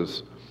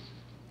verses,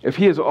 if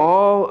he is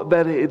all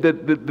that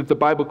the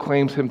Bible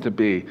claims him to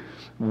be,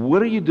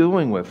 what are you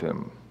doing with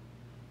him?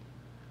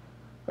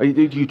 Do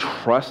you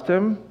trust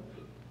him?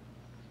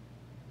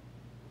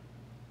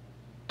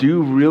 Do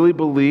you really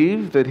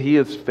believe that he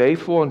is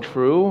faithful and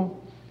true?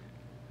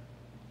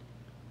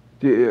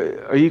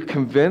 Are you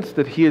convinced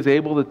that he is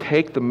able to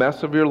take the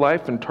mess of your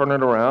life and turn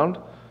it around?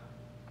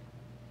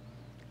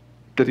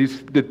 That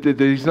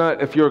he's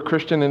not, if you're a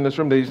Christian in this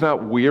room, that he's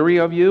not weary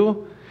of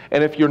you?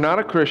 And if you're not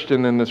a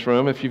Christian in this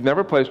room, if you've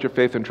never placed your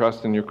faith and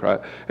trust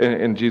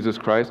in Jesus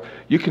Christ,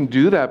 you can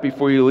do that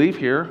before you leave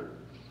here.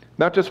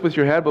 Not just with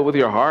your head, but with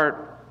your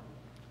heart.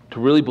 To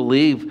really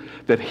believe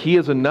that he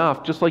is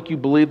enough, just like you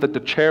believe that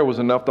the chair was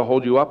enough to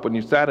hold you up when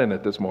you sat in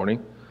it this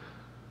morning.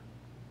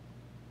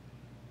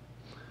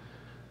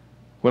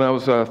 When I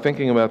was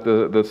thinking about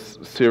this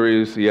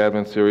series, the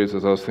Advent series,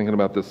 as I was thinking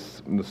about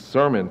this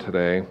sermon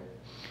today,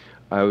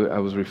 I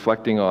was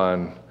reflecting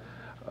on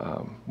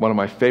one of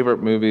my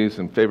favorite movies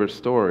and favorite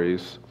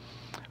stories,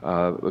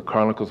 The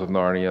Chronicles of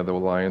Narnia, The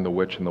Lion, the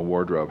Witch, and the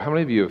Wardrobe. How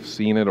many of you have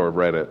seen it or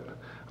read it?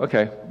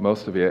 Okay,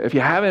 most of you. If you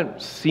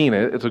haven't seen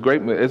it, it's a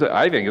great movie.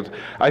 I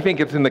think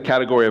it's in the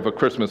category of a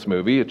Christmas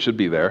movie. It should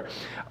be there.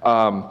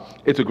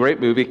 It's a great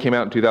movie. It came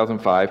out in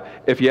 2005.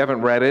 If you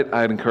haven't read it,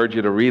 I'd encourage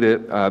you to read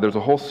it. There's a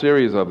whole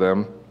series of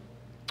them.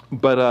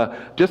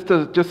 But just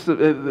to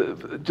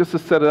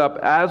set it up,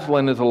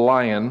 Aslan is a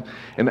lion,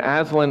 and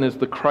Aslan is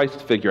the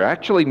Christ figure.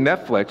 Actually,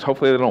 Netflix,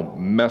 hopefully they don't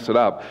mess it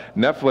up,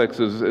 Netflix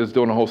is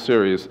doing a whole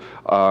series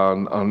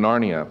on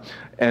Narnia.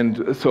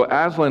 And so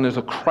Aslan is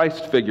a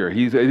Christ figure.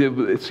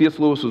 C.S.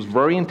 Lewis was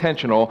very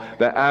intentional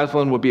that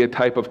Aslan would be a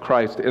type of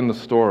Christ in the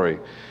story.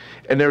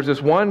 And there's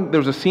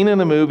a scene in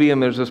the movie, and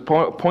there's this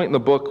point in the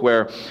book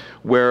where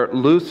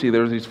Lucy,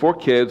 there's these 4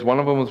 kids, one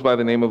of them was by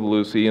the name of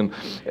Lucy, and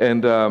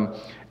Mr.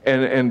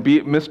 and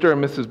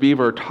Mrs.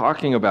 Beaver are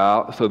talking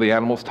about, so the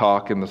animals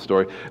talk in the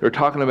story, they're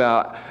talking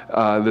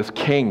about this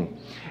king.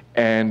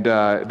 And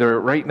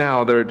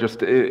they're just,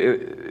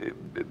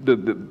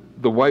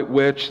 the White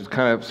Witch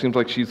kind of seems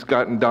like she's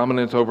gotten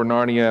dominance over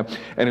Narnia,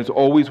 and it's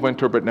always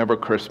winter but never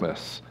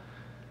Christmas.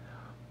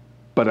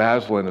 But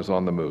Aslan is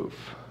on the move.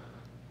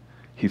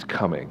 He's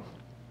coming.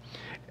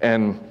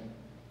 And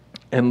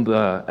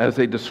as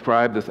they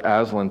describe this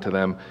Aslan to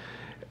them,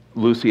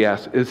 Lucy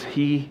asks, Is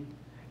he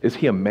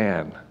a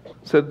man?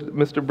 Said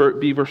Mr.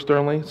 Beaver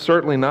sternly.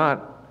 Certainly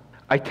not.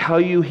 I tell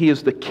you, he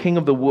is the king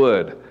of the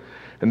wood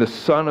and the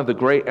son of the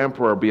great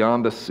emperor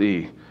beyond the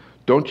sea.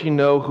 Don't you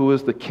know who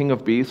is the king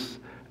of beasts?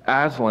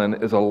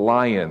 Aslan is a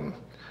lion,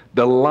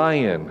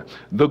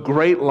 the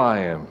great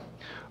lion.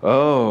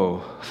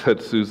 Oh,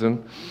 said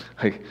Susan,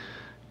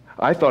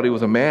 I thought he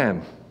was a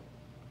man.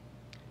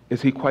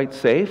 Is he quite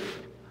safe?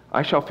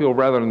 I shall feel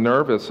rather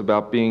nervous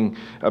about meeting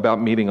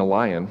a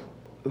lion.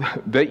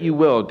 that you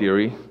will,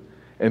 dearie,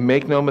 and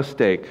make no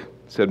mistake,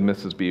 said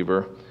Mrs.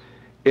 Beaver.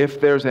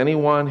 If there's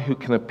anyone who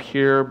can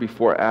appear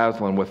before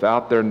Aslan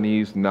without their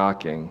knees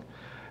knocking,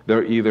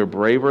 they're either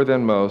braver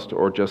than most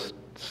or just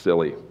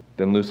silly.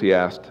 Then Lucy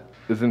asked,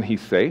 isn't he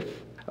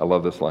safe? I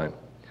love this line.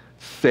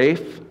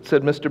 Safe,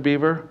 said Mr.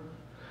 Beaver.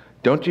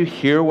 Don't you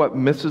hear what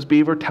Mrs.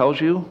 Beaver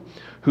tells you?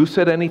 Who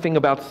said anything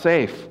about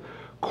safe?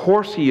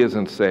 Course he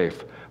isn't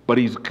safe, but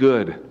he's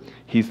good.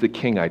 He's the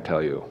king, I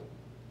tell you.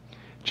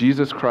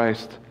 Jesus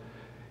Christ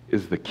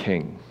is the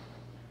king.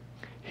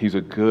 He's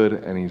a good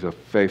and he's a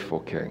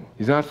faithful king.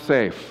 He's not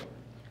safe,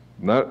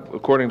 not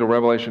according to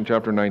Revelation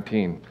chapter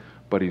 19,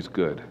 but he's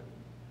good.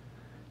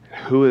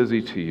 Who is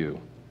he to you?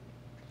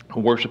 The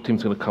worship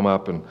team's going to come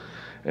up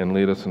and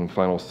lead us in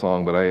final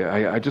song, but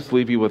I just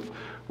leave you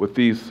with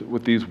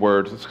these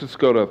words. Let's just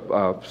go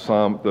to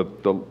Psalm,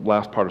 the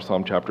last part of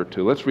Psalm chapter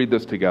 2. Let's read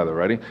this together.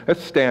 Ready?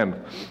 Let's stand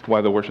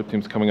while the worship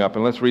team's coming up,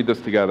 and let's read this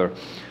together.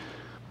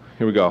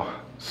 Here we go.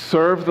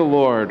 Serve the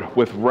Lord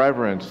with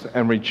reverence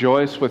and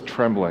rejoice with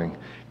trembling.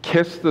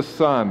 Kiss the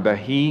Son, that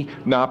he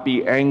not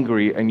be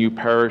angry and you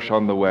perish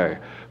on the way,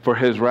 for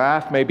his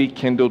wrath may be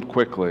kindled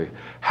quickly.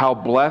 How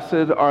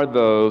blessed are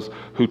those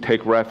who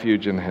take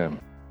refuge in him.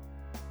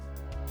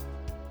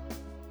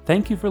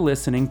 Thank you for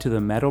listening to the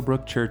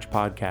Meadowbrook Church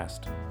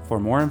podcast. For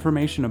more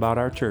information about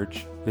our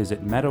church,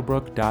 visit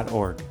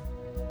meadowbrook.org.